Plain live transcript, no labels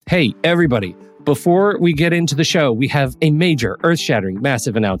Hey, everybody. Before we get into the show, we have a major, earth-shattering,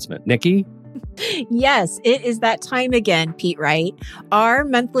 massive announcement. Nikki? Yes, it is that time again, Pete Wright. Our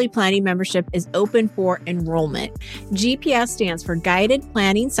monthly planning membership is open for enrollment. GPS stands for Guided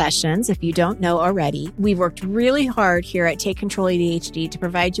Planning Sessions, if you don't know already. We've worked really hard here at Take Control ADHD to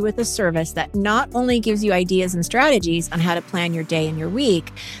provide you with a service that not only gives you ideas and strategies on how to plan your day and your week,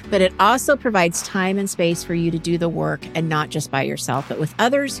 but it also provides time and space for you to do the work, and not just by yourself, but with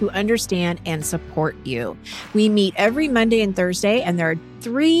others who understand and support you. We meet every Monday and Thursday, and there are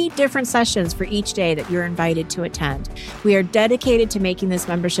 3 different sessions for each day that you're invited to attend. We are dedicated to making this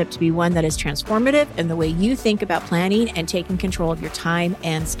membership to be one that is transformative in the way you think about planning and taking control of your time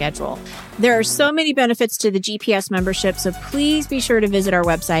and schedule. There are so many benefits to the GPS membership, so please be sure to visit our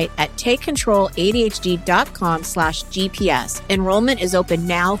website at takecontroladhd.com/GPS. Enrollment is open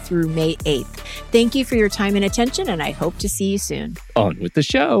now through May 8th. Thank you for your time and attention, and I hope to see you soon. On with the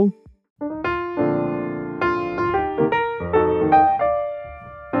show.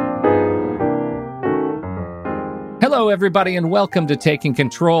 Hello, everybody, and welcome to Taking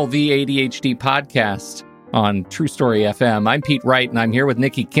Control, the ADHD podcast on True Story FM. I'm Pete Wright, and I'm here with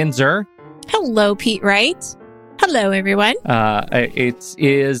Nikki Kinzer. Hello, Pete Wright. Hello, everyone. It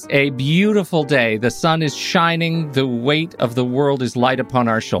is a beautiful day. The sun is shining. The weight of the world is light upon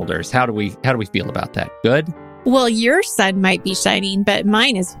our shoulders. How do we feel about that? Good? Well, your sun might be shining, but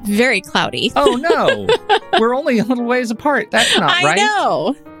mine is very cloudy. Oh, no. We're only a little ways apart. That's not right. I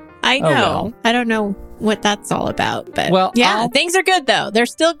know. Oh, well. I don't know what that's all about, but well, things are good though. They're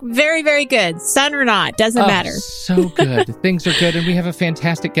still very, very good. Sun or not, doesn't matter. So good. Things are good. And we have a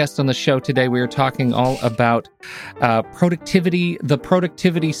fantastic guest on the show today. We are talking all about productivity, the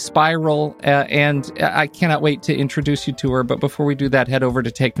productivity spiral, and I cannot wait to introduce you to her. But before we do that, head over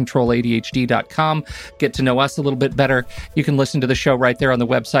to takecontroladhd.com, get to know us a little bit better. You can listen to the show right there on the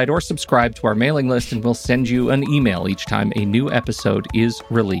website or subscribe to our mailing list, and we'll send you an email each time a new episode is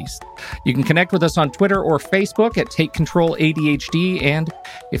released. You can connect with us on Twitter or Facebook at Take Control ADHD. And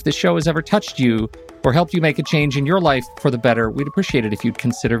if this show has ever touched you or helped you make a change in your life for the better, we'd appreciate it if you'd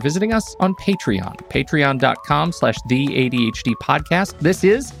consider visiting us on Patreon, patreon.com/the ADHD podcast. This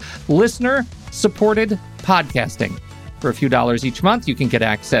is listener-supported podcasting. For a few dollars each month, you can get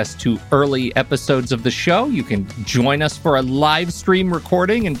access to early episodes of the show. You can join us for a live stream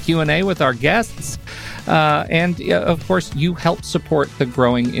recording and Q&A with our guests. And of course, you help support the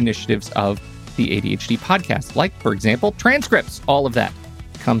growing initiatives of the ADHD podcast, like, for example, transcripts. All of that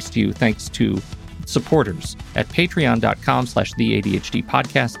comes to you thanks to supporters at patreon.com/the ADHD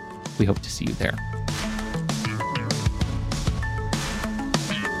podcast. We hope to see you there.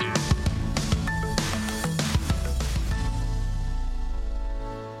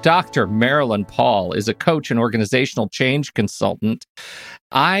 Dr. Marilyn Paul is a coach and organizational change consultant.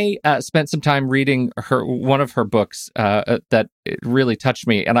 I spent some time reading one of her books that really touched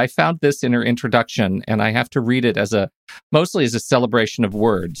me, and I found this in her introduction, and I have to read it mostly as a celebration of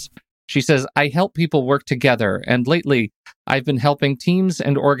words. She says, "I help people work together, and lately I've been helping teams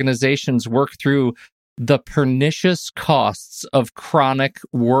and organizations work through the pernicious costs of chronic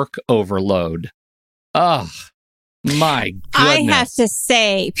work overload." Ugh. My goodness. I have to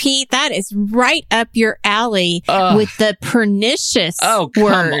say, Pete, that is right up your alley with the pernicious word.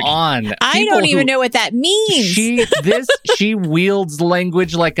 Come on. I don't even know what that means. She wields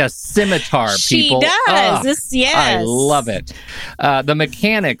language like a scimitar, people. She does. Yes. I love it. The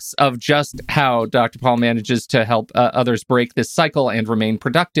mechanics of just how Dr. Paul manages to help others break this cycle and remain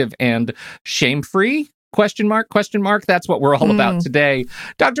productive and shame-free? Question mark. That's what we're all about today.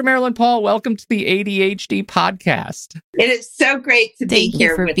 Dr. Marilyn Paul, welcome to the ADHD podcast. It is so great to be here. Thank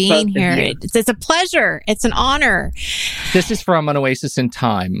you for being here. It's a pleasure. It's an honor. This is from An Oasis in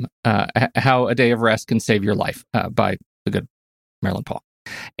Time, How a Day of Rest Can Save Your Life by the good Marilyn Paul.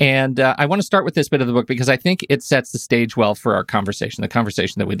 And I want to start with this bit of the book because I think it sets the stage well for our conversation, the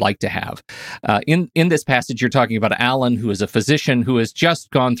conversation that we'd like to have. In this passage, you're talking about Alan, who is a physician who has just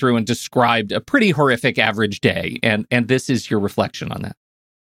gone through and described a pretty horrific average day. And this is your reflection on that.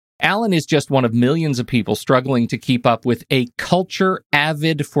 Alan is just one of millions of people struggling to keep up with a culture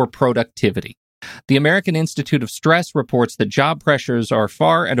avid for productivity. The American Institute of Stress reports that job pressures are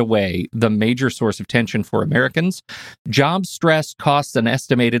far and away the major source of tension for Americans. Job stress costs an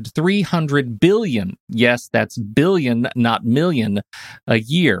estimated $300 billion, yes, that's billion, not million, a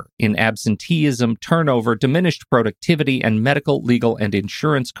year in absenteeism, turnover, diminished productivity, and medical, legal, and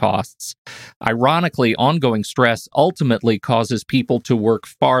insurance costs. Ironically, ongoing stress ultimately causes people to work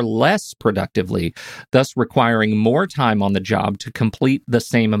far less productively, thus requiring more time on the job to complete the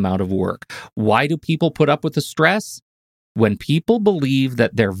same amount of work. Why do people put up with the stress? When people believe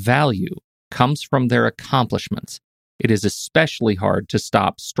that their value comes from their accomplishments, it is especially hard to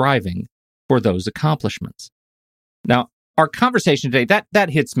stop striving for those accomplishments. Now, our conversation today, that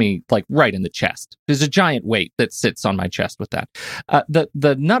hits me like right in the chest. There's a giant weight that sits on my chest with that.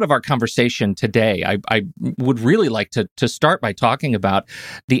 The nut of our conversation today, I would really like to start by talking about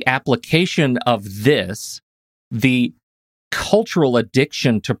the application of this, the cultural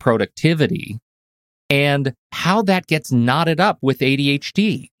addiction to productivity, and how that gets knotted up with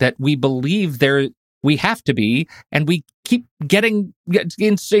ADHD, that we believe we have to be, and we keep getting,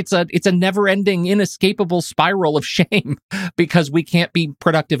 it's a never-ending, inescapable spiral of shame because we can't be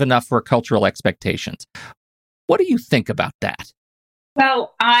productive enough for cultural expectations. What do you think about that?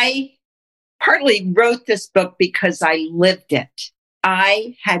 Well, I partly wrote this book because I lived it.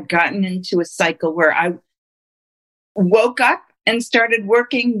 I had gotten into a cycle where I woke up and started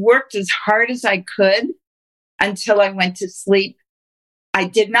worked as hard as I could until I went to sleep. I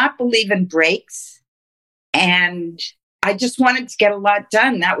did not believe in breaks. And I just wanted to get a lot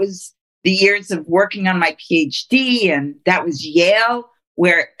done. That was the years of working on my PhD, and that was Yale,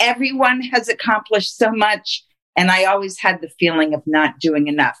 where everyone has accomplished so much. And I always had the feeling of not doing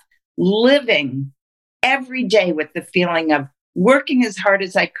enough, living every day with the feeling of working as hard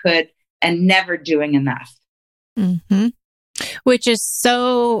as I could and never doing enough. Mm-hmm. Which is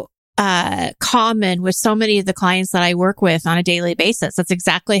so common with so many of the clients that I work with on a daily basis. That's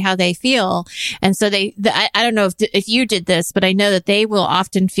exactly how they feel. And so I don't know if you did this, but I know that they will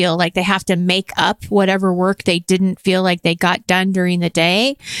often feel like they have to make up whatever work they didn't feel like they got done during the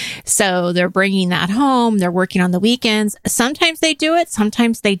day. So they're bringing that home. They're working on the weekends. Sometimes they do it.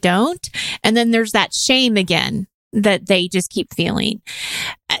 Sometimes they don't. And then there's that shame again that they just keep feeling.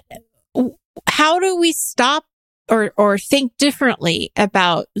 How do we stop or think differently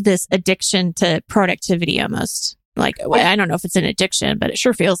about this addiction to productivity almost? Like, I don't know if it's an addiction, but it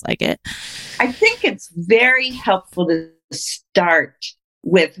sure feels like it. I think it's very helpful to start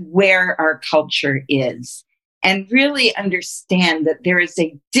with where our culture is and really understand that there is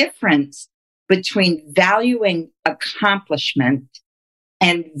a difference between valuing accomplishment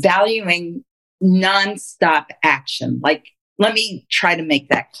and valuing nonstop action. Like, let me try to make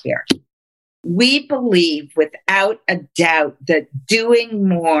that clear. We believe without a doubt that doing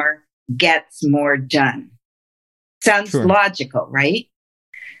more gets more done. Sounds logical, right?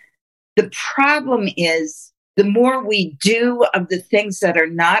 The problem is the more we do of the things that are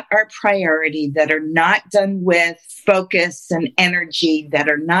not our priority, that are not done with focus and energy, that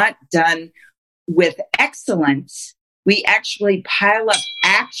are not done with excellence, we actually pile up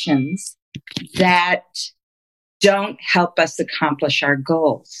actions that don't help us accomplish our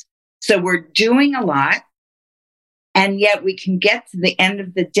goals. So we're doing a lot, and yet we can get to the end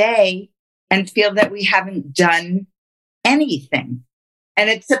of the day and feel that we haven't done anything. And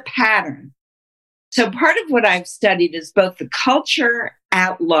it's a pattern. So part of what I've studied is both the culture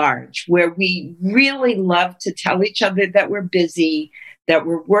at large, where we really love to tell each other that we're busy, that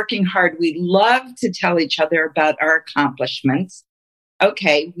we're working hard. We love to tell each other about our accomplishments.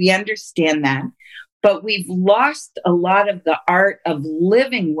 Okay, we understand that. But we've lost a lot of the art of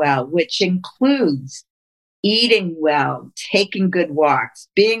living well, which includes eating well, taking good walks,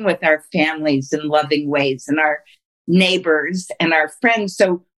 being with our families in loving ways, and our neighbors and our friends.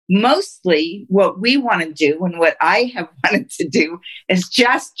 So mostly what we want to do, and what I have wanted to do, is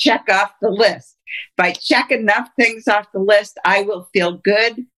just check off the list. If I check enough things off the list, I will feel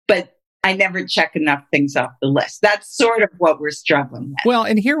good, but I never check enough things off the list. That's sort of what we're struggling with. Well,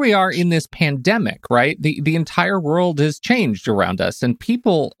 and here we are in this pandemic, right? The entire world has changed around us, and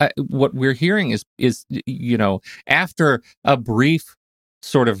people, what we're hearing is after a brief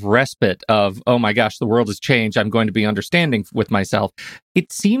sort of respite of, oh my gosh, the world has changed, I'm going to be understanding with myself.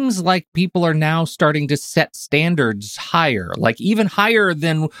 It seems like people are now starting to set standards higher, like even higher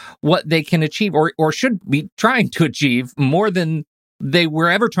than what they can achieve or should be trying to achieve, more than they were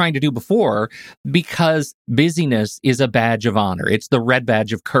ever trying to do before, because busyness is a badge of honor. It's the red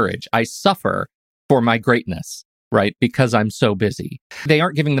badge of courage. I suffer for my greatness, right? Because I'm so busy. They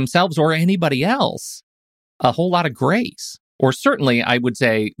aren't giving themselves or anybody else a whole lot of grace. Or certainly, I would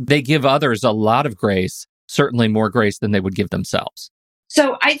say they give others a lot of grace, certainly more grace than they would give themselves.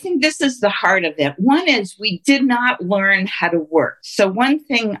 So I think this is the heart of it. One is we did not learn how to work. So one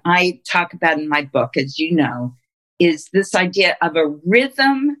thing I talk about in my book, as you know, is this idea of a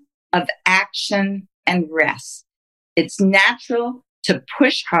rhythm of action and rest. It's natural to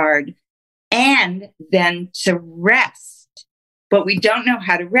push hard and then to rest, but we don't know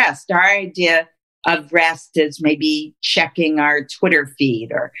how to rest. Our idea of rest is maybe checking our Twitter feed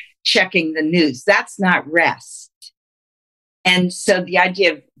or checking the news. That's not rest. And so the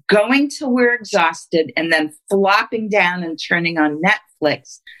idea of going till we're exhausted and then flopping down and turning on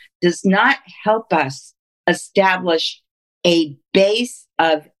Netflix does not help us establish a base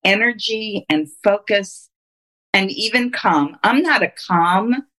of energy and focus and even calm. I'm not a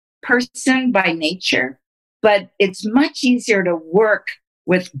calm person by nature, but it's much easier to work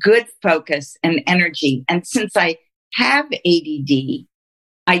with good focus and energy. And since I have ADD,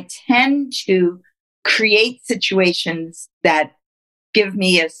 I tend to create situations that give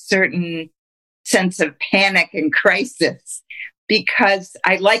me a certain sense of panic and crisis because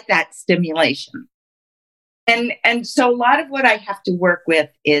I like that stimulation. And so a lot of what I have to work with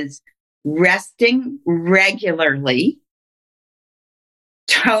is resting regularly,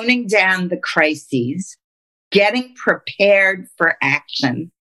 toning down the crises, getting prepared for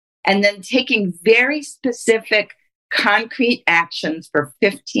action, and then taking very specific, concrete actions for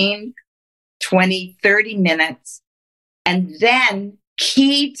 15, 20, 30 minutes. And then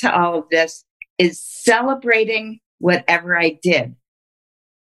key to all of this is celebrating whatever I did.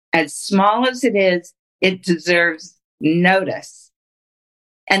 As small as it is, it deserves notice.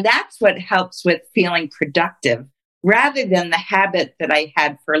 And that's what helps with feeling productive rather than the habit that I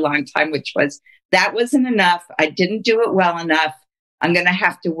had for a long time, which was that wasn't enough. I didn't do it well enough. I'm going to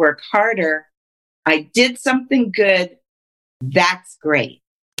have to work harder. I did something good. That's great.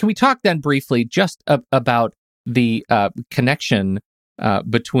 Can we talk then briefly just about the connection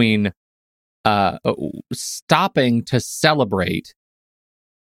between stopping to celebrate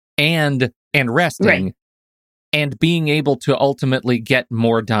and resting, right, and being able to ultimately get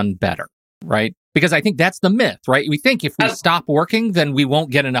more done better, right? Because I think that's the myth, right? We think if we stop working, then we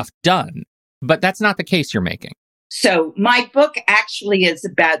won't get enough done. But that's not the case you're making. So my book actually is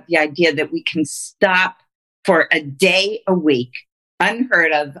about the idea that we can stop for a day a week.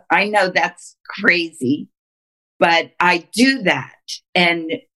 Unheard of. I know that's crazy, but I do that.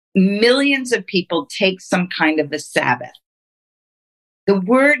 And millions of people take some kind of a Sabbath. The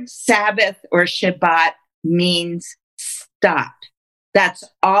word Sabbath or Shabbat means stop. That's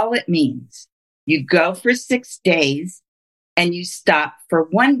all it means. You go for 6 days and you stop for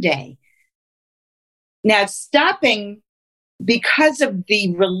 1 day. Now, stopping, because of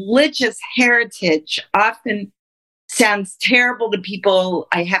the religious heritage, often sounds terrible to people.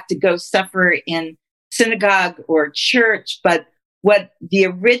 I have to go suffer in synagogue or church. But what the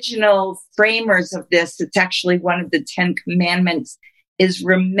original framers of this, it's actually one of the 10 commandments, is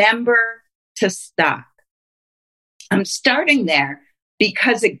remember to stop. I'm starting there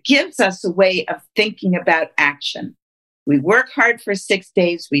because it gives us a way of thinking about action. We work hard for 6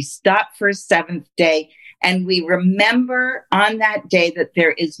 days, we stop for a 7th day, and we remember on that day that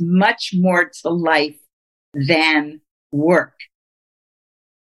there is much more to life than work.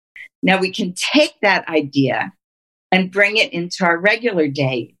 Now we can take that idea and bring it into our regular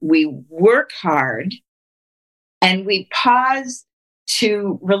day. We work hard and we pause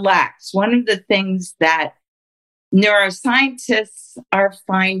to relax. One of the things that neuroscientists are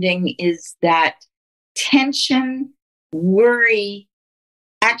finding is that tension, worry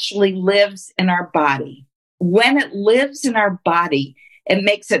actually lives in our body. When it lives in our body, it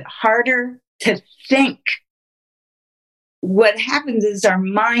makes it harder to think. What happens is our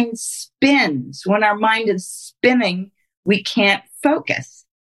mind spins. When our mind is spinning, we can't focus.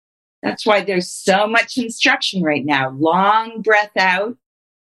 That's why there's so much instruction right now. Long breath out,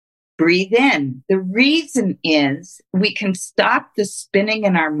 breathe in. The reason is we can stop the spinning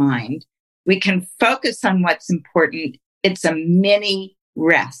in our mind. We can focus on what's important. It's a mini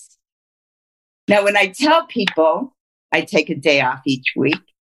rest. Now, when I tell people I take a day off each week,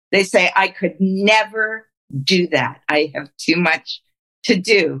 they say, I could never do that. I have too much to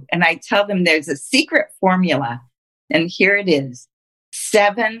do. And I tell them there's a secret formula. And here it is.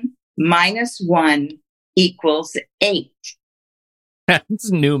 7 minus 1 equals 8.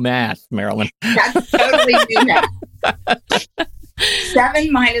 That's new math, Marilyn. That's totally new math.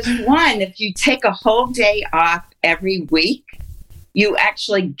 7 minus 1, if you take a whole day off every week, you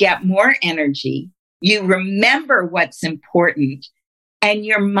actually get more energy. You remember what's important and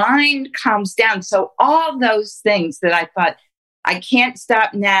your mind calms down. So all those things that I thought, I can't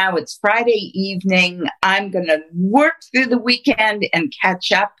stop now. It's Friday evening. I'm going to work through the weekend and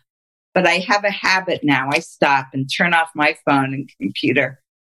catch up. But I have a habit now. I stop and turn off my phone and computer.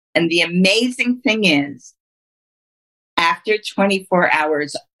 And the amazing thing is, after 24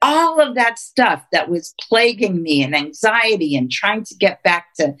 hours, all of that stuff that was plaguing me and anxiety and trying to get back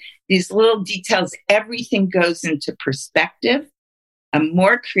to these little details, everything goes into perspective. I'm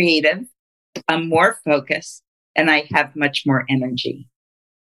more creative. I'm more focused. And I have much more energy.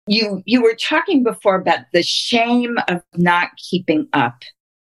 you were talking before about the shame of not keeping up.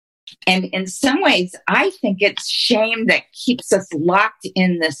 And in some ways, I think it's shame that keeps us locked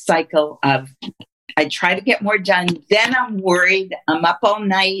in this cycle of, I try to get more done, then I'm worried, I'm up all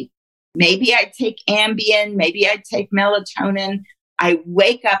night. Maybe I take Ambien, maybe I take melatonin. I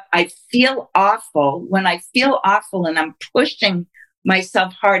wake up, I feel awful. When I feel awful and I'm pushing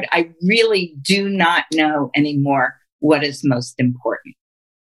myself hard, I really do not know anymore what is most important.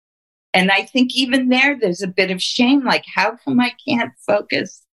 And I think even there's a bit of shame, like, how come I can't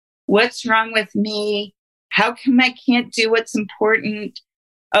focus? What's wrong with me? How come I can't do what's important?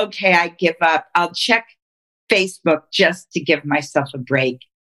 Okay, I give up. I'll check Facebook just to give myself a break.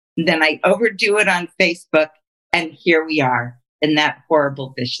 And then I overdo it on Facebook, and here we are in that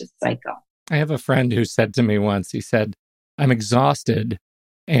horrible, vicious cycle. I have a friend who said to me once, he said, I'm exhausted.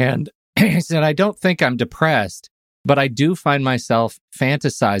 And he said, I don't think I'm depressed, but I do find myself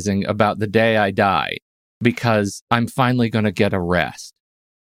fantasizing about the day I die because I'm finally going to get a rest.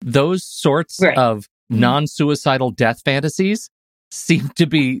 Those sorts of non-suicidal death fantasies seem to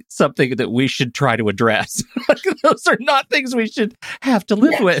be something that we should try to address. Those are not things we should have to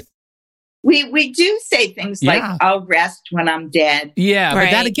live with. We do say things like, I'll rest when I'm dead. Yeah,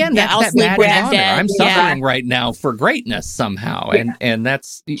 but that again, that's that bad honor. I'm suffering right now for greatness somehow. And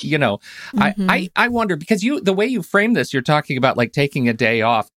that's, I wonder, because the way you frame this, you're talking about like taking a day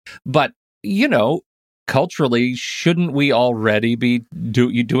off, but, culturally, shouldn't we already be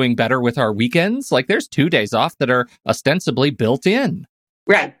doing better with our weekends? Like there's 2 days off that are ostensibly built in.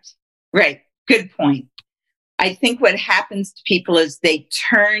 Right. Good point. I think what happens to people is they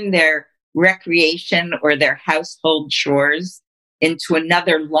turn their recreation or their household chores into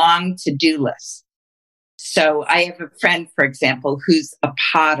another long to-do list. So I have a friend, for example, who's a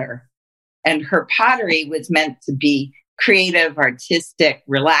potter, and her pottery was meant to be creative, artistic,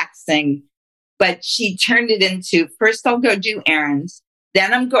 relaxing. But she turned it into, first I'll go do errands.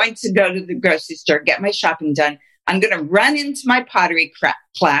 Then I'm going to go to the grocery store, get my shopping done. I'm going to run into my pottery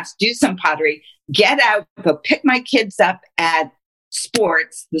class, do some pottery, get out, go pick my kids up at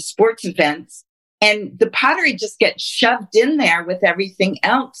the sports events. And the pottery just gets shoved in there with everything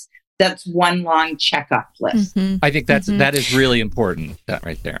else. That's one long checkoff list. Mm-hmm. I think that is really important, that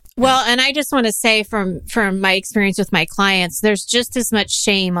right there. Well, and I just want to say from my experience with my clients, there's just as much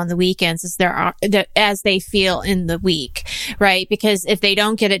shame on the weekends as they feel in the week, right? Because if they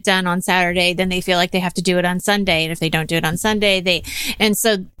don't get it done on Saturday, then they feel like they have to do it on Sunday. And if they don't do it on Sunday, and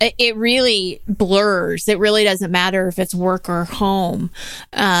so it really blurs. It really doesn't matter if it's work or home.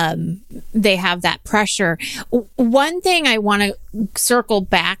 They have that pressure. One thing I want to circle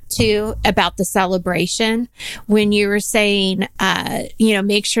back to about the celebration, when you were saying,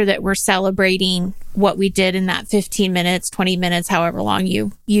 make sure that we're celebrating what we did in that 15 minutes, 20 minutes, however long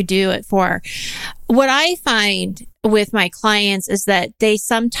you do it for. What I find with my clients is that they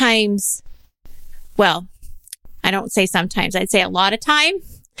sometimes, well, I don't say sometimes, I'd say a lot of time,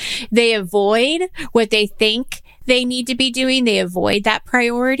 they avoid what they think they need to be doing. They avoid that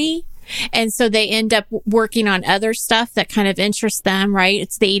priority. And so they end up working on other stuff that kind of interests them, right?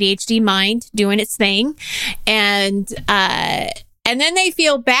 It's the ADHD mind doing its thing. And then they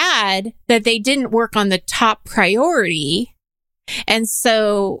feel bad that they didn't work on the top priority. And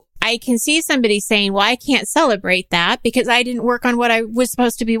so I can see somebody saying, well, I can't celebrate that because I didn't work on what I was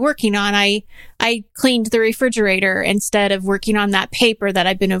supposed to be working on. I cleaned the refrigerator instead of working on that paper that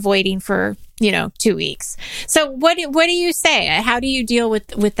I've been avoiding for 2 weeks. So what do you say? How do you deal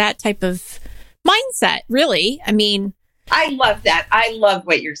with that type of mindset, really? I mean, I love that. I love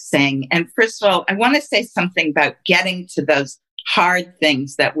what you're saying. And first of all, I want to say something about getting to those hard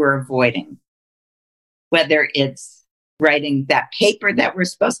things that we're avoiding, whether it's writing that paper that we're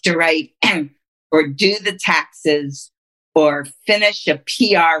supposed to write or do the taxes or finish a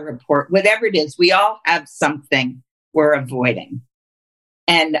PR report, whatever it is, we all have something we're avoiding.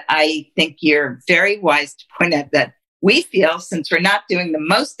 And I think you're very wise to point out that we feel since we're not doing the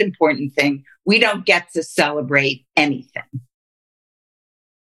most important thing, we don't get to celebrate anything.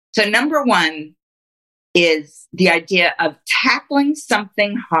 So number one is the idea of tackling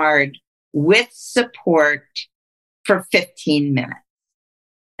something hard with support for 15 minutes.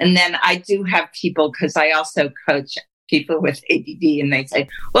 And then I do have people, because I also coach people with ADD, and they say,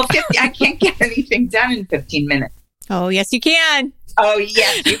 well, I can't get anything done in 15 minutes. Oh, yes, you can. Oh,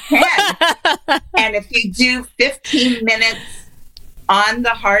 yes, you can. And if you do 15 minutes on the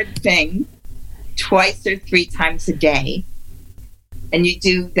hard thing twice or 3 times a day, and you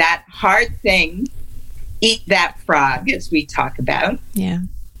do that hard thing, eat that frog, as we talk about,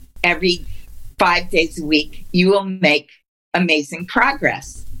 every 5 days a week, you will make amazing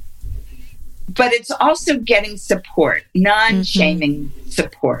progress. but it's also getting support, non-shaming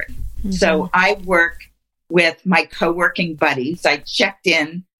support. So I work with my co-working buddies. I checked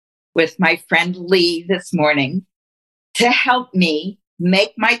in with my friend Lee this morning to help me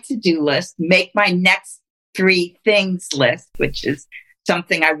make my to-do list, make my next 3 things list, which is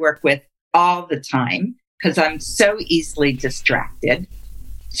something I work with all the time because I'm so easily distracted.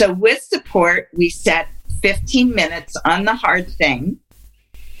 So with support, we set 15 minutes on the hard thing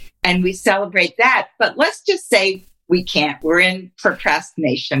and we celebrate that. But let's just say we can't. We're in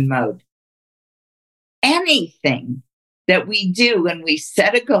procrastination mode. Anything that we do when we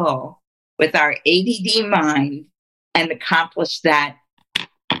set a goal with our ADD mind and accomplish that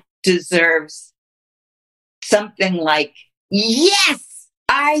deserves something like, yes,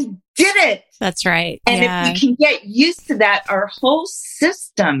 I did it. That's right. And if we can get used to that, our whole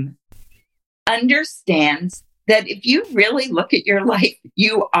system understands that if you really look at your life,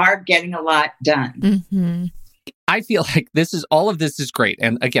 you are getting a lot done. I feel like all of this is great.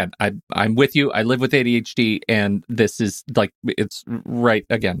 And again, I'm with you. I live with ADHD and this is like, it's right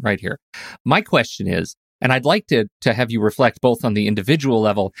here. My question is, and I'd like to have you reflect both on the individual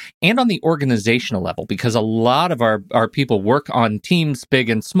level and on the organizational level, because a lot of our people work on teams big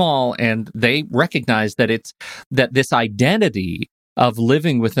and small, and they recognize that that this identity of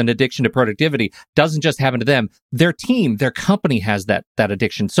living with an addiction to productivity doesn't just happen to them. Their team, their company has that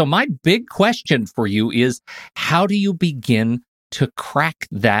addiction. So my big question for you is, how do you begin to crack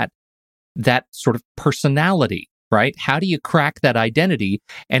that sort of personality, right? How do you crack that identity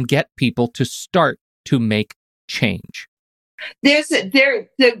and get people to start to make change? The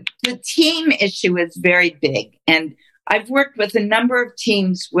team issue is very big. And I've worked with a number of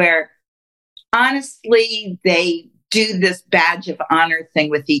teams where honestly, they do this badge of honor thing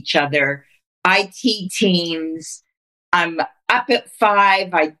with each other. IT teams, I'm up at 5,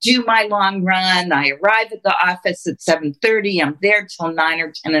 I do my long run, I arrive at the office at 7:30, I'm there till 9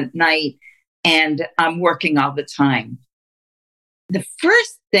 or 10 at night, and I'm working all the time. The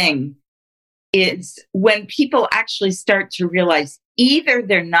first thing is when people actually start to realize either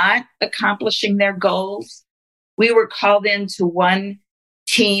they're not accomplishing their goals. We were called into one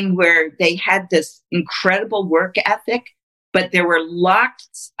team where they had this incredible work ethic, but there were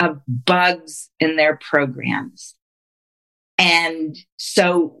lots of bugs in their programs. And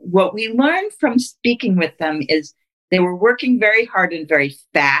so what we learned from speaking with them is they were working very hard and very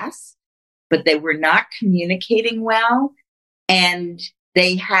fast, but they were not communicating well. And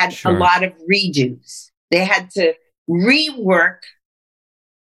they had a lot of redos. They had to rework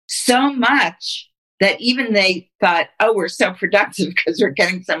so much that even they thought, oh, we're so productive because we're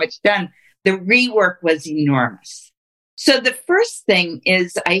getting so much done. The rework was enormous. So the first thing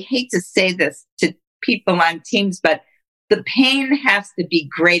is, I hate to say this to people on teams, but the pain has to be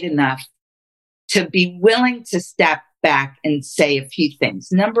great enough to be willing to step back and say a few things.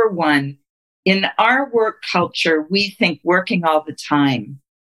 Number one, in our work culture, we think working all the time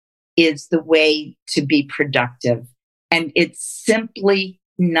is the way to be productive. And it's simply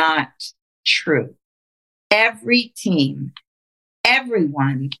not true. Every team,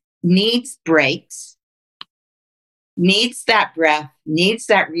 everyone needs breaks, needs that breath, needs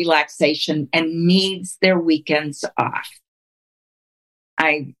that relaxation, and needs their weekends off.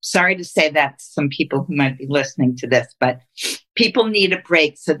 I'm sorry to say that to some people who might be listening to this, but people need a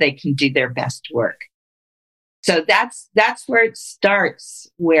break so they can do their best work. So that's where it starts,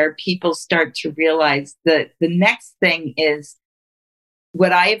 where people start to realize that the next thing is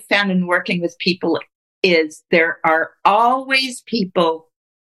what I have found in working with people is there are always people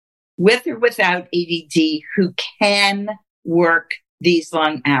with or without ADD who can work these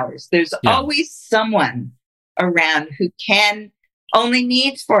long hours. There's always someone around who only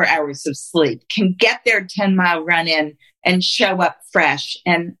needs 4 hours of sleep, can get their 10-mile run in and show up fresh.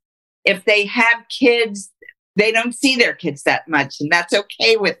 And if they have kids, they don't see their kids that much, and that's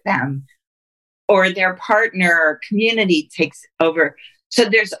okay with them. Or their partner or community takes over. So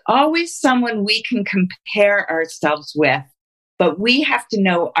there's always someone we can compare ourselves with, but we have to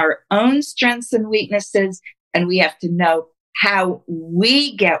know our own strengths and weaknesses, and we have to know how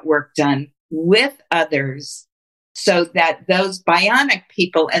we get work done with others so that those bionic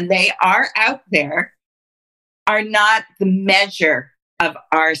people, and they are out there, are not the measure of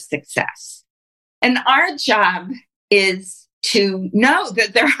our success. And our job is to know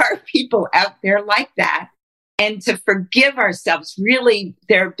that there are people out there like that and to forgive ourselves. Really,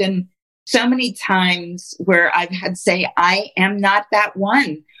 there have been so many times where I've had to say, I am not that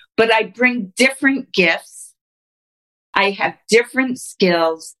one, but I bring different gifts. I have different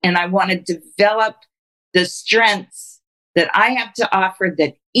skills, and I want to develop the strengths that I have to offer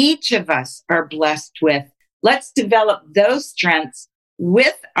that each of us are blessed with. Let's develop those strengths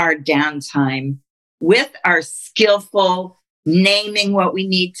with our downtime, with our skillful naming what we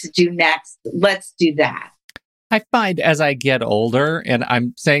need to do next. Let's do that. I find as I get older, and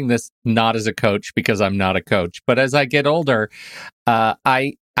I'm saying this not as a coach because I'm not a coach, but as I get older,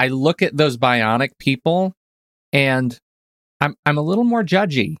 I look at those bionic people and I'm a little more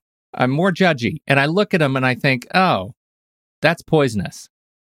judgy. I'm more judgy. And I look at them and I think, oh, that's poisonous.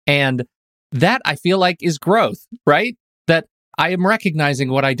 And that I feel like is growth, right? That I am recognizing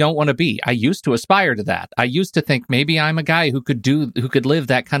what I don't want to be. I used to aspire to that. I used to think maybe I'm a guy who could live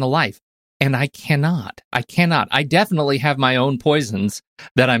that kind of life. And I cannot. I definitely have my own poisons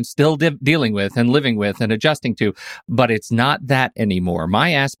that I'm still dealing with and living with and adjusting to, but it's not that anymore.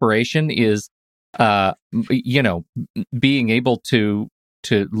 My aspiration is, being able to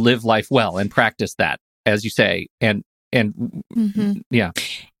live life well and practice that, as you say, and yeah.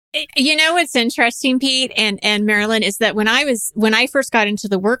 You know what's interesting, Pete and Marilyn, is that when I first got into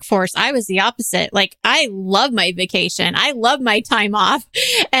the workforce, I was the opposite. Like, I love my vacation. I love my time off.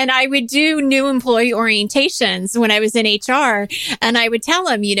 And I would do new employee orientations when I was in HR. And I would tell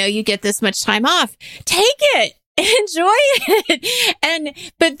them, you get this much time off. Take it. Enjoy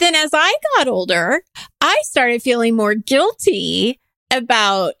it. But then as I got older, I started feeling more guilty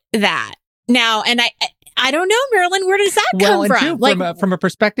about that. Now, and I don't know, Marilyn, where does that come from? Too, from a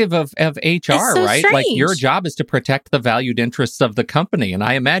perspective of HR, so right? strange. Like, your job is to protect the valued interests of the company. And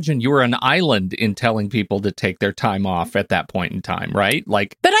I imagine you were an island in telling people to take their time off at that point in time, right?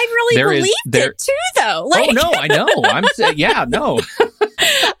 Like, but I really believed it too, though. Like, oh, no, I know. I'm saying, yeah, no.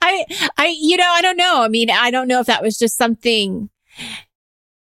 I don't know. I mean, I don't know if that was just something.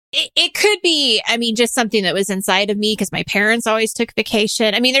 It could be, just something that was inside of me because my parents always took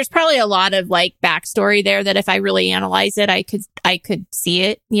vacation. There's probably a lot of like backstory there that if I really analyze it, I could see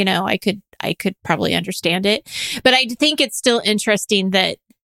it, I could probably understand it. But I think it's still interesting that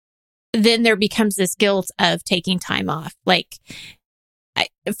then there becomes this guilt of taking time off. Like,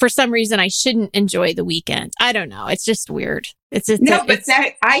 for some reason, I shouldn't enjoy the weekend. I don't know. It's just weird. I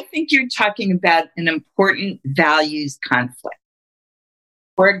think you're talking about an important values conflict.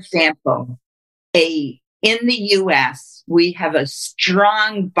 For example, in the U.S., we have a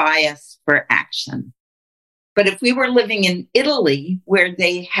strong bias for action. But if we were living in Italy, where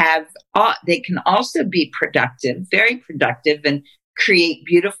they can also be productive, very productive, and create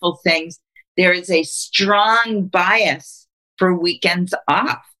beautiful things, there is a strong bias for weekends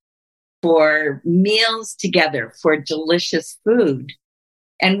off, for meals together, for delicious food.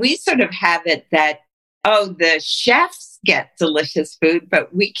 And we sort of have it that, the chefs get delicious food,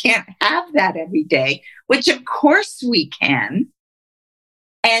 but we can't have that every day, which of course we can.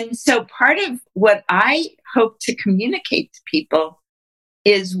 And so part of what I hope to communicate to people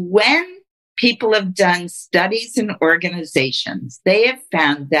is when people have done studies in organizations, they have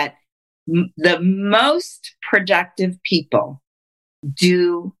found that the most productive people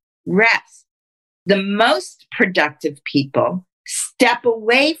do rest. The most productive people step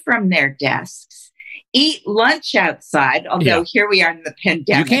away from their desks, eat lunch outside, although here we are in the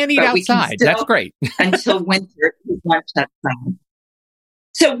pandemic. You can't eat outside. That's great. Until winter, eat lunch outside.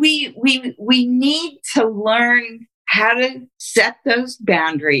 So we need to learn how to set those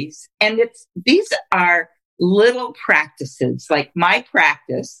boundaries. And these are little practices. Like, my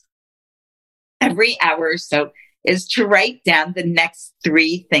practice every hour or so is to write down the next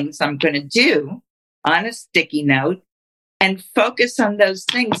 3 things I'm going to do on a sticky note and focus on those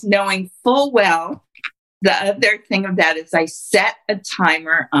things, knowing full well. The other thing of that is I set a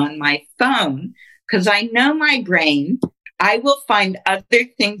timer on my phone because I know my brain, I will find other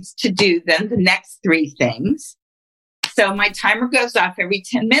things to do than the next 3 things. So my timer goes off every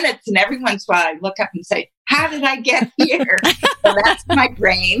 10 minutes, and every once in a while I look up and say, how did I get here? So that's my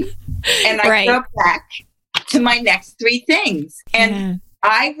brain. And I go back to my next 3 things. And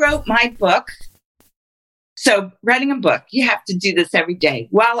I wrote my book. So writing a book, you have to do this every day.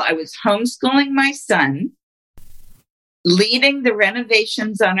 While I was homeschooling my son, leading the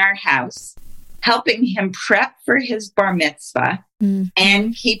renovations on our house, helping him prep for his bar mitzvah,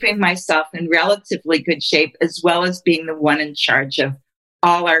 and keeping myself in relatively good shape, as well as being the one in charge of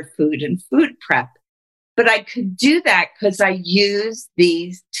all our food and food prep. But I could do that because I use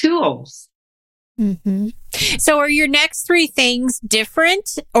these tools. Mm-hmm. So are your next 3 things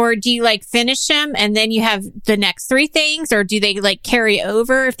different, or do you finish them and then you have the next 3 things, or do they carry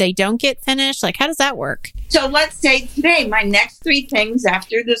over if they don't get finished? How does that work? So let's say today, my next 3 things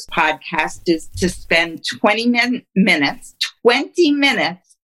after this podcast is to spend 20 minutes working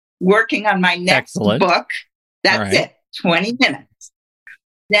on my next book. That's it. 20 minutes.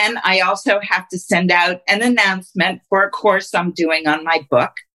 Then I also have to send out an announcement for a course I'm doing on my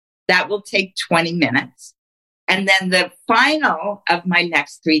book. That will take 20 minutes. And then the final of my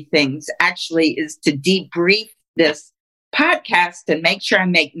next 3 things actually is to debrief this podcast and make sure I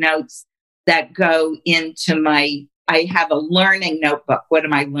make notes that go into I have a learning notebook. What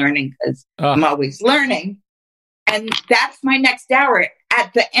am I learning? Because I'm always learning. And that's my next hour.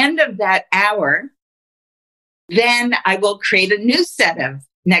 At the end of that hour, then I will create a new set of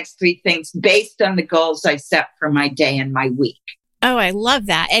next 3 things based on the goals I set for my day and my week. Oh, I love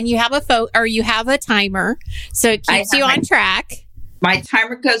that. And you have you have a timer, so it keeps you on track. My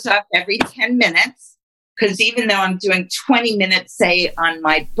timer goes off every 10 minutes because even though I'm doing 20 minutes, say, on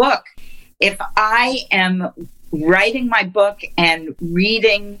my book, if I am writing my book and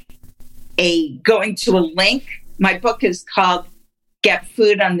going to a link, my book is called Get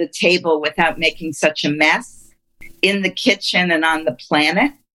Food on the Table Without Making Such a Mess in the Kitchen and on the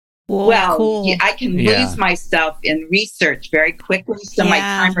Planet. Whoa, cool. I can lose myself in research very quickly. So my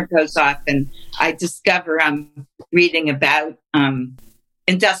timer goes off and I discover I'm reading about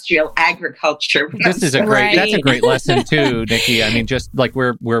industrial agriculture. That's a great lesson too, Nikki. I mean, just like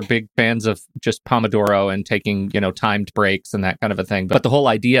we're big fans of just Pomodoro and taking, timed breaks and that kind of a thing. But the whole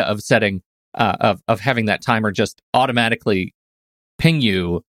idea of setting, of having that timer just automatically ping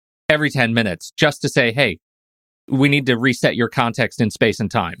you every 10 minutes just to say, hey, we need to reset your context in space and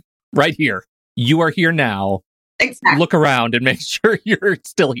time. Right here. You are here now. Exactly. Look around and make sure you're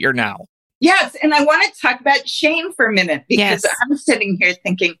still here now. Yes. And I want to talk about shame for a minute because I'm sitting here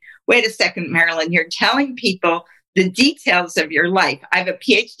thinking, wait a second, Marilyn, you're telling people the details of your life. I have a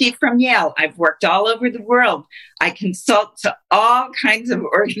PhD from Yale. I've worked all over the world. I consult to all kinds of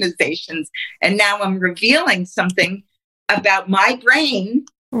organizations. And now I'm revealing something about my brain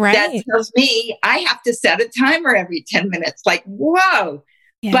that tells me I have to set a timer every 10 minutes. Like, whoa.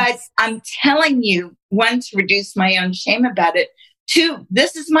 Yes. But I'm telling you, 1, to reduce my own shame about it. 2,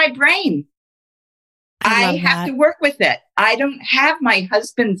 this is my brain. I have to work with it. I don't have my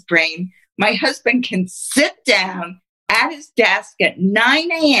husband's brain. My husband can sit down at his desk at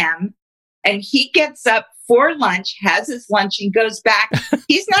 9 a.m. and he gets up for lunch, has his lunch and goes back.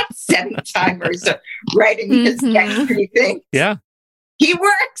 He's not setting timers or writing his next 3 things. Yeah. He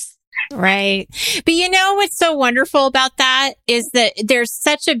works. Right. But what's so wonderful about that is that there's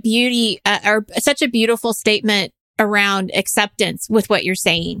such a or such a beautiful statement around acceptance with what you're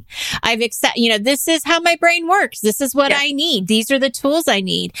saying. This is how my brain works. This is what I need. These are the tools I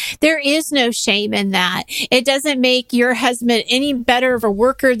need. There is no shame in that. It doesn't make your husband any better of a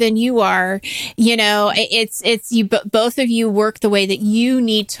worker than you are. It's you, both of you work the way that you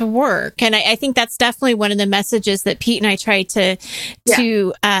need to work. And I think that's definitely one of the messages that Pete and I try to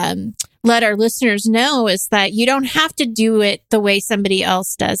let our listeners know is that you don't have to do it the way somebody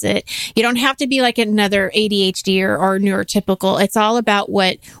else does it. You don't have to be like another ADHD or neurotypical. It's all about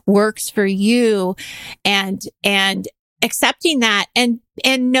what works for you and accepting that and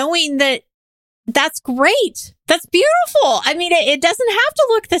knowing that that's great. That's beautiful. I mean, it doesn't have to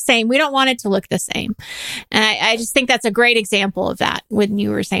look the same. We don't want it to look the same. And I just think that's a great example of that when you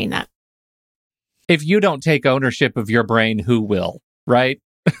were saying that. If you don't take ownership of your brain, who will? Right?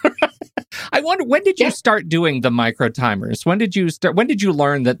 I wonder, when did you start doing the micro timers? When did you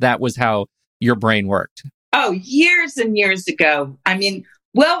learn that was how your brain worked? Oh, years and years ago. I mean,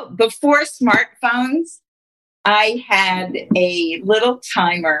 before smartphones, I had a little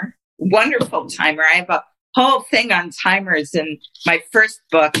timer, wonderful timer. I have a whole thing on timers in my first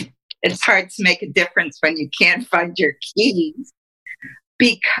book. It's hard to make a difference when you can't find your keys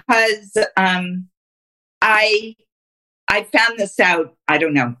because I found this out,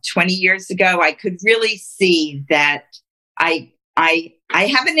 20 years ago. I could really see that I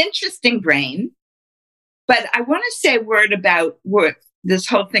have an interesting brain, but I want to say a word about this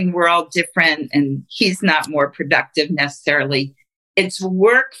whole thing. We're all different and he's not more productive necessarily. It's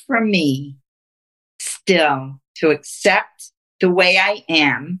work for me still to accept the way I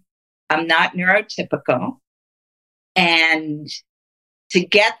am. I'm not neurotypical, and to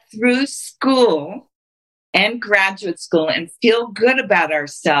get through school and graduate school and feel good about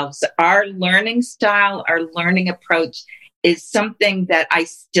ourselves. Our learning style, our learning approach is something that I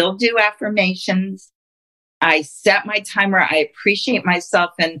still do affirmations. I set my timer. I appreciate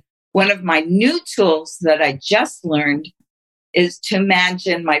myself. And one of my new tools that I just learned is to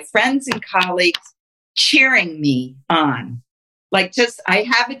imagine my friends and colleagues cheering me on. I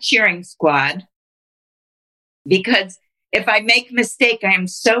have a cheering squad because if I make a mistake, I am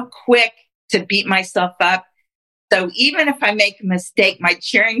so quick to beat myself up. So even if I make a mistake, my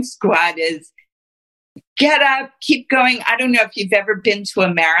cheering squad is get up, keep going. I don't know if you've ever been to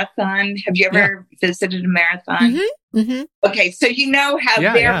a marathon. Have you ever visited a marathon? Okay, so you know how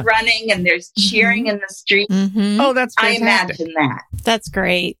they're running and there's cheering in the street. Oh, that's fantastic. I imagine that. That's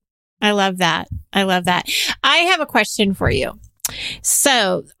great. I love that. I have a question for you.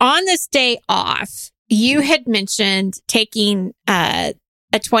 So on this day off, you had mentioned taking a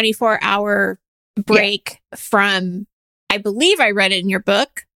 24-hour break from, I believe I read it in your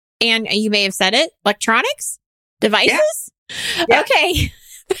book, and you may have said it, electronics, devices? Yeah. Okay.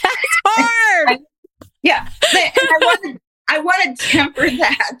 That's hard. I want to temper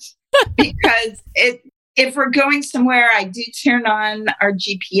that because if we're going somewhere, I do turn on our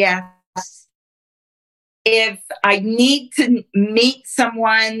GPS. If I need to meet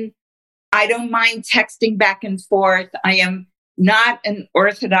someone, I don't mind texting back and forth. I am not an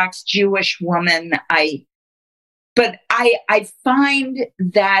Orthodox Jewish woman. But I find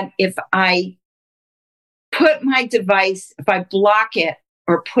that if I put my device, if I block it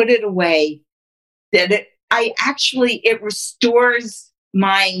or put it away, that it restores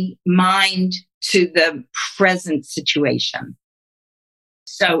my mind to the present situation.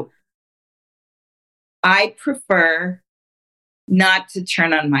 So I prefer not to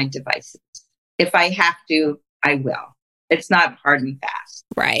turn on my devices. If I have to, I will. It's not hard and fast.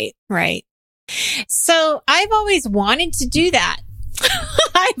 Right. So I've always wanted to do that.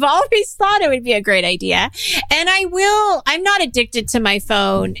 I've always thought it would be a great idea. And I'm not addicted to my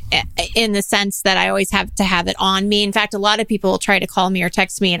phone in the sense that I always have to have it on me. In fact, a lot of people will try to call me or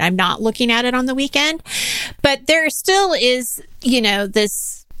text me and I'm not looking at it on the weekend. But there still is,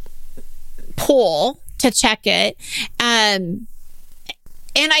 this pull to check it. And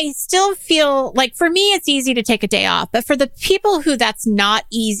I still feel like for me, it's easy to take a day off. But for the people who that's not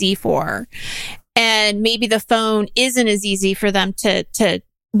easy for, and maybe the phone isn't as easy for them to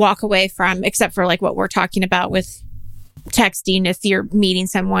walk away from, except for like what we're talking about with texting if you're meeting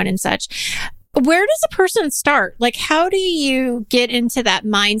someone and such. Where does a person start? Like, how do you get into that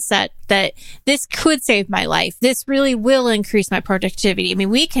mindset that this could save my life? This really will increase my productivity. I mean,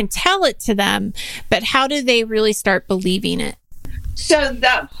 we can tell it to them, but how do they really start believing it? So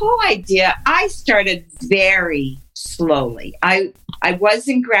the whole idea, I started very slowly. I was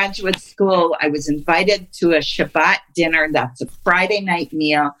in graduate school. I was invited to a Shabbat dinner. That's a Friday night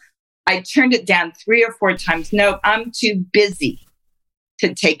meal. I turned it down 3 or 4 times. No, I'm too busy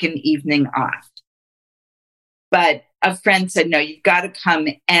to take an evening off. But a friend said, no, you've got to come.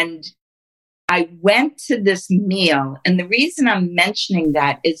 And I went to this meal. And the reason I'm mentioning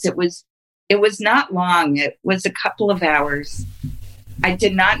that is it was not long. It was a couple of hours. I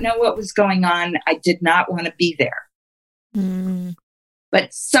did not know what was going on. I did not want to be there.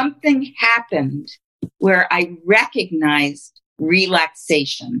 But something happened where I recognized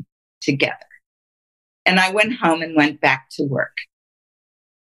relaxation together. And I went home and went back to work.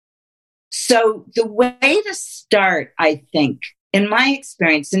 So the way to start, I think, in my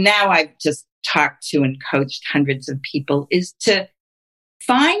experience, and now I've just talked to and coached hundreds of people, is to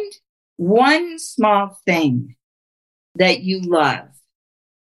find one small thing that you love.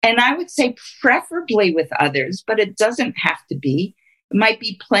 And I would say preferably with others, but it doesn't have to be. It might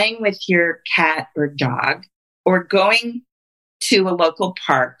be playing with your cat or dog or going to a local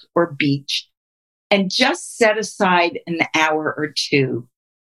park or beach and just set aside an hour or two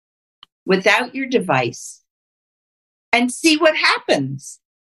without your device and see what happens.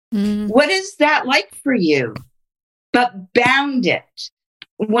 What is that like for you? But bound it.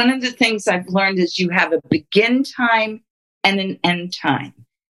 One of the things I've learned is you have a begin time and an end time.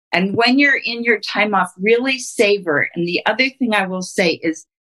 And when you're in your time off, really savor. And the other thing I will say is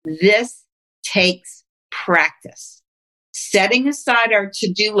this takes practice. Setting aside our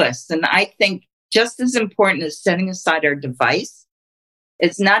to-do lists. And I think just as important as setting aside our device,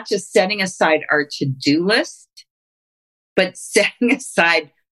 it's not just setting aside our to-do list, but setting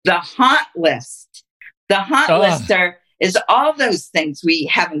aside the haunt list. The haunt list is all those things we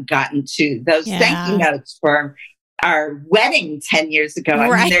haven't gotten to, those thank you notes for our wedding 10 years ago.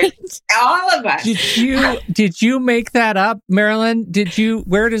 Right. I mean, there's all of us. Did you make that up, Marilyn?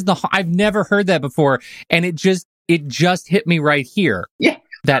 Where does I've never heard that before. And it just hit me right here. Yeah.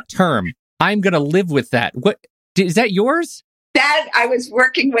 That term. I'm going to live with that. What is that yours? That I was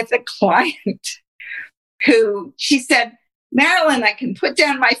working with a client who she said, Marilyn, I can put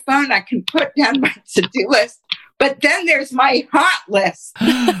down my phone. I can put down my to-do list, but then there's my haunt list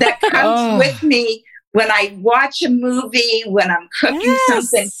that comes with me when I watch a movie, when I'm cooking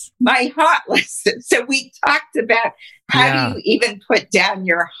something, my haunt list. So we talked about how do you even put down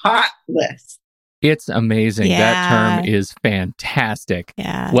your haunt list? It's amazing. Yeah. That term is fantastic.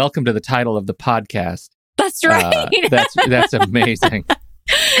 Yeah. Welcome to the title of the podcast. That's right. That's amazing.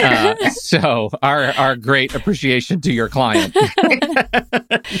 So our great appreciation to your client.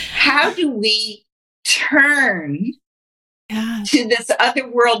 How do we turn to this other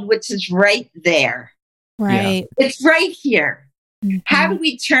world, which is right there? Right. Yeah. It's right here. Mm-hmm. How do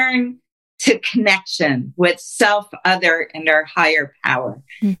we turn to connection with self, other, and our higher power?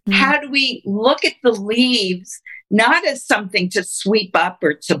 Mm-hmm. How do we look at the leaves not as something to sweep up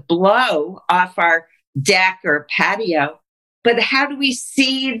or to blow off our deck or patio, but how do we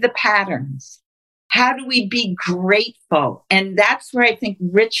see the patterns? How do we be grateful? And that's where I think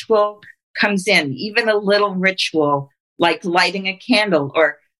ritual comes in, even a little ritual like lighting a candle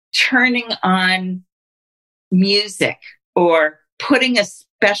or turning on music or putting a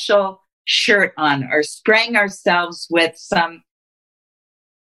special shirt on or spraying ourselves with some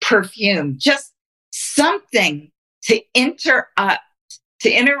perfume, just something to interrupt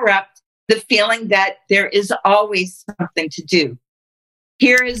the feeling that there is always something to do.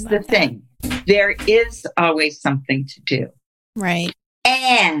 Here is the thing. There is always something to do. Right.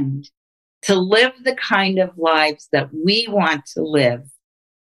 And to live the kind of lives that we want to live,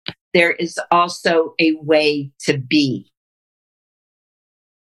 there is also a way to be.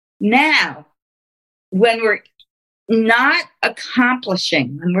 Now, when we're not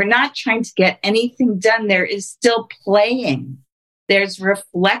accomplishing, when we're not trying to get anything done, there is still playing. There's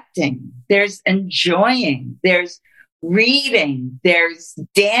reflecting. There's enjoying. There's reading. There's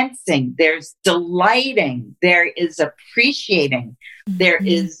dancing. There's delighting. There is appreciating. Mm-hmm. There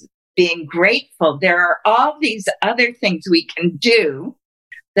is being grateful. There are all these other things we can do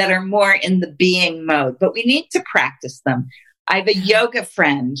that are more in the being mode, but we need to practice them. I have a yoga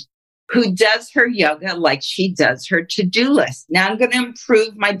friend who does her yoga like she does her to-do list. Now I'm going to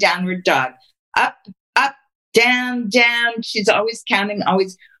improve my downward dog. Up, up, down, down. She's always counting,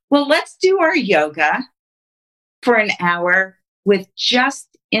 always. Well, let's do our yoga for an hour with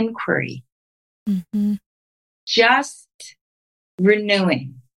just inquiry. Mm-hmm. Just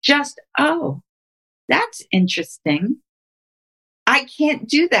renewing. Just, oh, that's interesting. I can't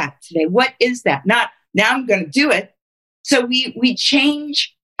do that today. What is that? Not, now I'm going to do it. So we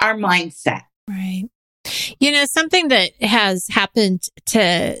change our mindset. Right. You know, something that has happened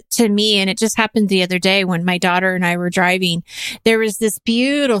to me, and it just happened the other day when my daughter and I were driving, there was this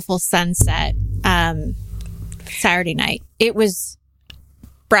beautiful sunset, Saturday night. It was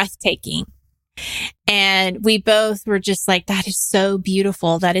breathtaking. And we both were just like, that is so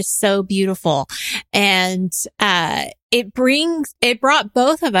beautiful. That is so beautiful. And, it brought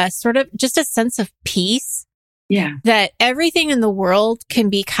both of us sort of just a sense of peace. Yeah. That everything in the world can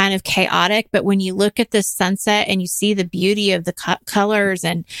be kind of chaotic, but when you look at the sunset and you see the beauty of the colors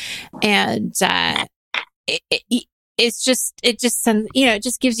and it's just, it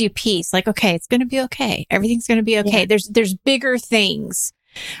just gives you peace. Like, okay, it's going to be okay. Everything's going to be okay. Yeah. There's bigger things.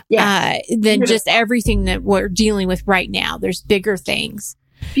 Than just everything that we're dealing with right now. There's bigger things.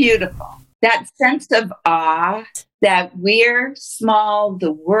 Beautiful. That sense of awe that we're small,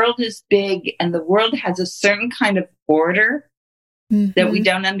 the world is big, and the world has a certain kind of order that we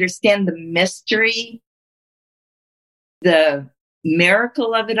don't understand, the mystery, the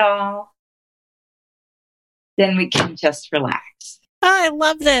miracle of it all, then we can just relax. Oh, I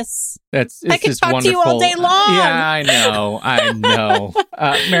love this. I could talk to you all day long. Yeah, I know.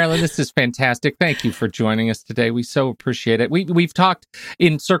 Marilyn, this is fantastic. Thank you for joining us today. We so appreciate it. We've talked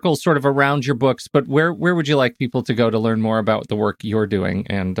in circles sort of around your books, but where would you like people to go to learn more about the work you're doing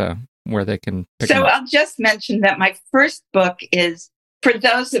and where they can pick them up? I'll just mention that my first book is for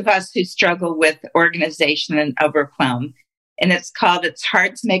those of us who struggle with organization and overwhelm. And it's called It's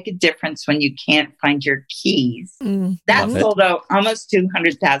Hard to Make a Difference When You Can't Find Your Keys. That sold out almost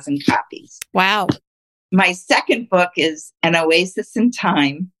 200,000 copies. Wow. My second book is An Oasis in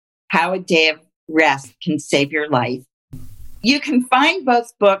Time, How a Day of Rest Can Save Your Life. You can find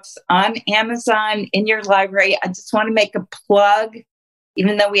both books on Amazon, in your library. I just want to make a plug,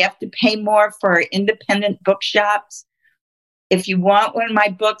 even though we have to pay more for our independent bookshops. If you want one of my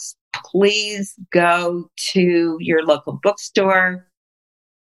books, please go to your local bookstore,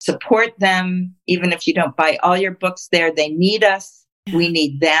 support them. Even if you don't buy all your books there, they need us. We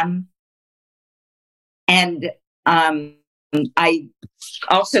need them. And I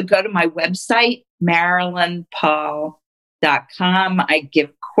also go to my website, marilynpaul.com. I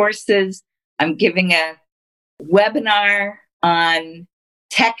give courses. I'm giving a webinar on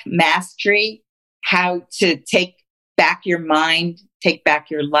tech mastery, how to take back your mind, take back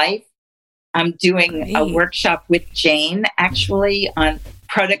your life. I'm doing a workshop with Jane, actually, on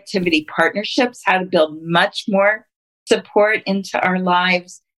productivity partnerships, how to build much more support into our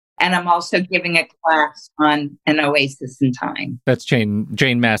lives. And I'm also giving a class on an oasis in time. That's Jane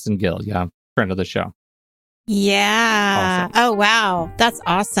Massengill, yeah, friend of the show. Yeah. Awesome. Oh, wow. That's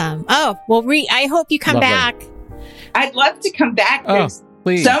awesome. Oh, well, I hope you come Lovely. back. I'd love to come back. There's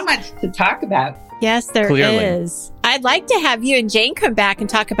please. so much to talk about. Yes, there Clearly. is. I'd like to have you and Jane come back and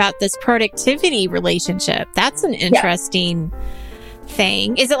talk about this productivity relationship. That's an interesting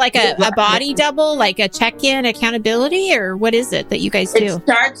thing. Is it like a body double, like a check-in accountability, or what is it that you guys do? It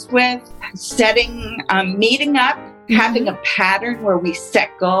starts with setting, meeting up, having a pattern where we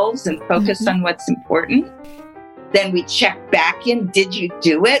set goals and focus on what's important. Then we check back in. Did you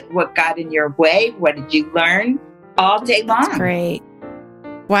do it? What got in your way? What did you learn? All day long. That's great.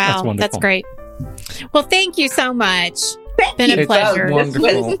 Wow. That's great. Well, thank you so much. It's been a pleasure. This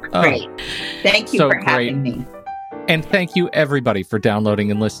was great. Thank you for having me. And thank you, everybody, for downloading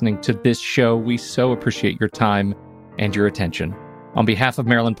and listening to this show. We so appreciate your time and your attention. On behalf of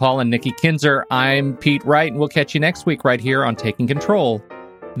Marilyn Paul and Nikki Kinzer, I'm Pete Wright, and we'll catch you next week right here on Taking Control,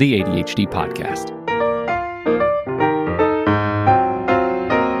 the ADHD podcast.